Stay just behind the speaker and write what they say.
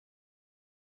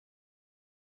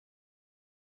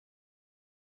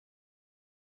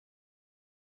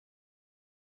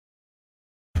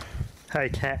Hey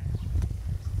cat.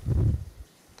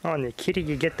 On you kitty,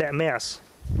 you get that mouse.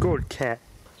 Good cat.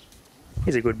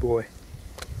 He's a good boy.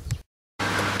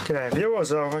 G'day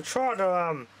viewers, I tried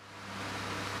the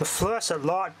fluorescent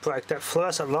light break, that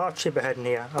fluorescent light chip I had in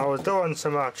here. I was doing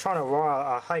some, trying to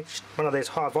wire one of these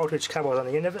high voltage cables on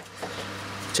the end of it.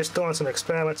 Just doing some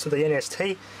experiments with the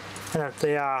NST, and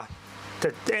the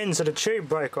ends of the tube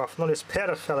broke off and all this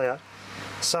powder fell out.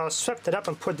 So I swept it up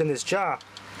and put it in this jar.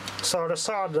 So I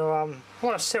decided I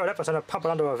want to see what happens when I pump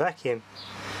it under a vacuum.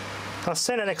 I've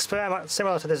seen an experiment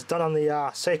similar to this done on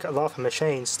the Secret Life of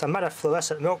Machines. They made a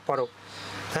fluorescent milk bottle.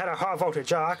 They had a high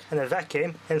voltage arc and a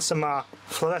vacuum and some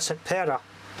fluorescent powder,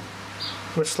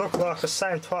 which looked like the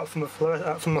same type from a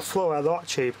fluoro light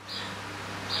tube.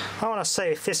 I want to see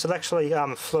if this will actually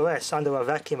fluoresce under a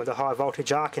vacuum with a high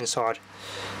voltage arc inside.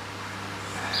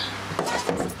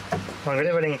 I'll get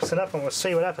everything set up and we'll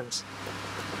see what happens.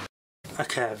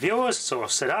 Okay viewers, it's all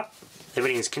set up.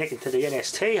 Everything's connected to the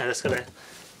NST. I'm just going to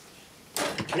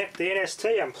connect the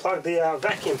NST and plug the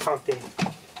vacuum pump in.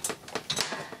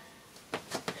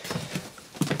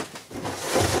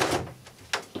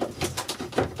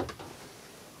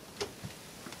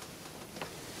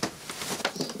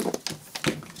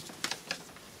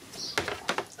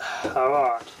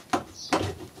 Alright,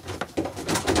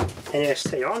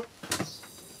 NST on,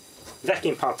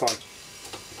 vacuum pump on.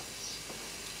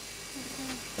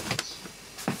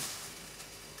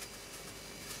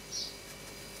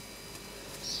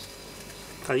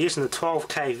 I'm using the 12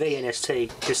 kV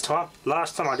NST this time.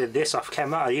 Last time I did this off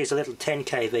camera I used a little 10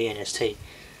 kV NST.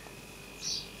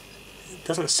 It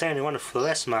doesn't seem to want to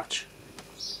fluoresce much.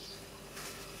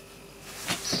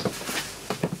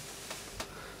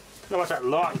 I don't know what that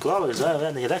light glow is over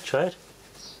in the electrode.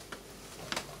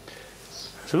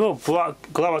 There's a real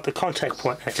bright glow at the contact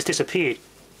point. It just disappeared.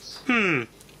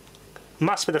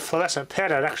 Must be the fluorescent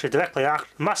powder that actually directly arc.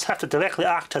 Must have to directly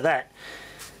arc to that.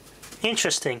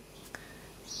 Interesting.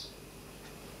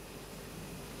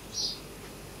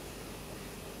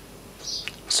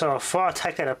 So if I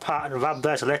take that apart and rub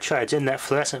those electrodes in that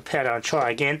fluorescent powder and try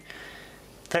again,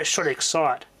 that should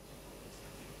excite.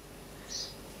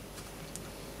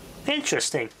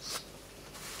 Interesting.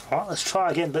 Alright, let's try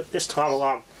again, but this time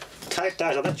I'll take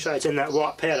those electrodes in that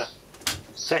white powder.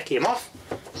 Vacuum off.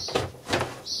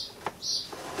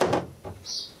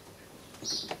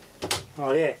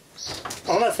 Oh yeah.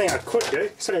 Another thing I could do,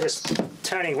 instead of just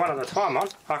turning one at a time on,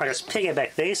 I can just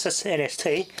piggyback these, this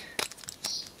NST.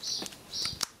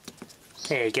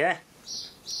 There you go.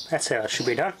 That's how it should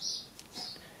be done.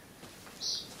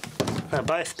 They'll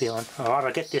both be on. Alright,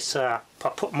 I'll get this, I'll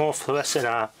put more fluorescent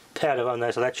powder on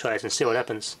those electrodes and see what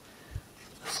happens.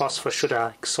 The phosphor should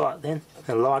excite then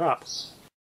and light up.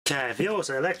 Okay viewers,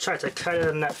 the electrodes are coated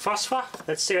in that phosphor.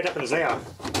 Let's see what happens now.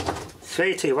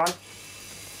 3, 2, 1.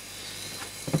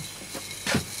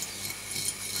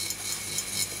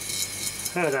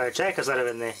 There we go, Jacob's let it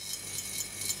in there.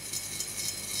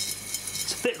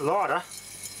 It's a bit lighter.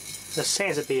 It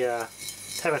seems to be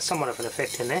having somewhat of an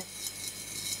effect in there.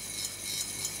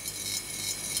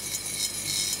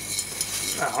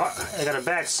 Alright, I got a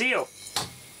bad seal.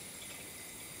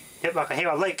 Yep, I can hear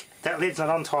a leak. That lid's not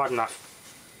on tight enough.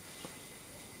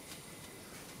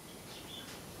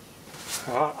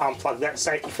 Alright, unplug that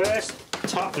safety first.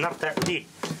 Tighten up that lid.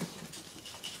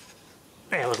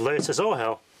 That was loose as all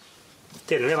hell.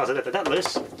 Didn't realise I left it that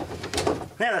loose.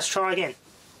 Now let's try again.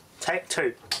 Take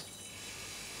 2.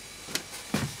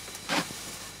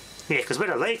 Yeah, because where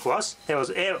the leak was, there was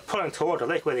air pulling toward the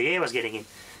leak where the air was getting in.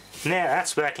 Now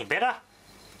that's working better.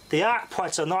 The arc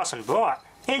points are nice and bright.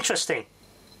 Interesting.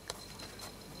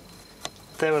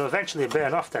 They will eventually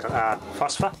burn off that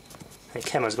phosphor. The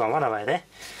camera's gone one away there.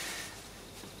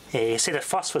 Yeah, you see the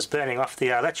phosphor's burning off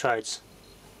the electrodes.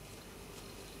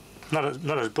 Not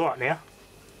as bright now.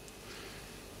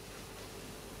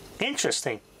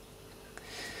 Interesting.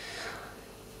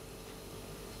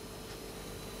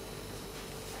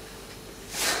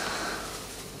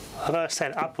 I've got to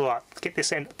stand upright. Get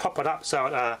this end, pop it up so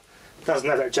it doesn't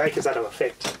have that Jacob's out of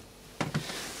effect.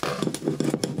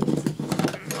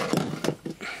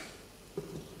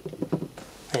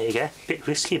 There you go. Bit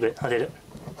risky, but I did it.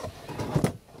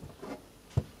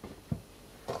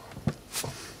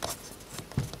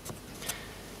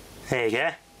 There you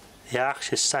go. The arc's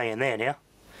just staying there now.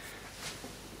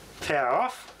 Power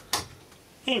off.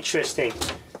 Interesting.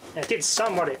 It did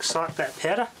somewhat excite that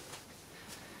powder.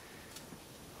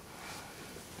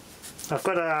 I've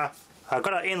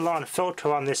got an inline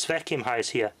filter on this vacuum hose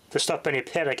here to stop any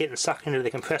powder getting sucked into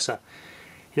the compressor.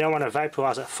 You don't want to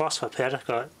vaporise that phosphor powder,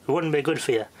 it wouldn't be good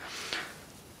for you.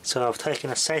 So I've taken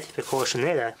a safety precaution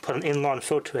there to put an inline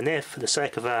filter in there for the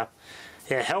sake of air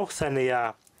health and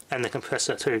the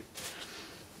compressor too.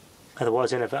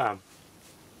 Otherwise, you'd have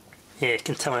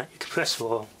contaminate your compressor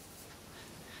oil.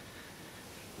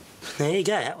 There you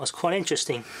go. That was quite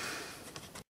interesting.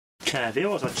 Okay,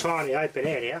 viewers, I'm trying the open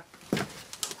air here. It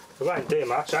won't do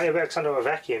much. It only works under a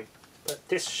vacuum, but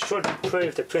this should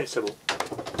prove the principle.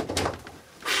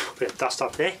 Bit of dust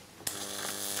up there.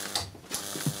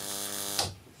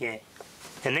 Yeah,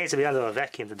 it needs to be under a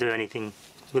vacuum to do anything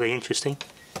really interesting.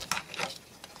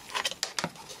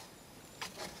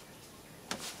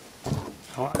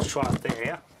 Alright, let's try it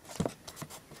there.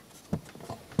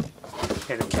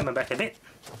 Get the camera back a bit.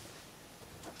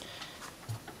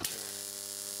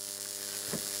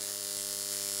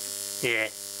 Yeah,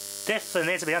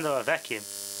 definitely needs to be under a vacuum.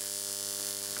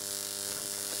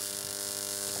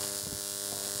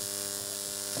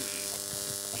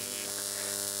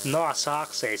 Nice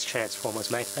arcs these transformers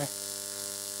make there.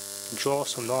 Draw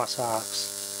some nice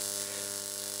arcs.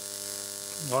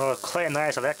 I'll clean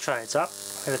those electrodes up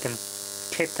so we can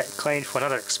keep that clean for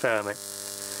another experiment.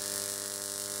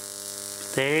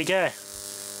 There you go.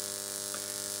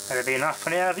 That'll be enough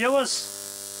for now, viewers.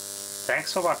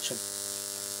 Thanks for watching.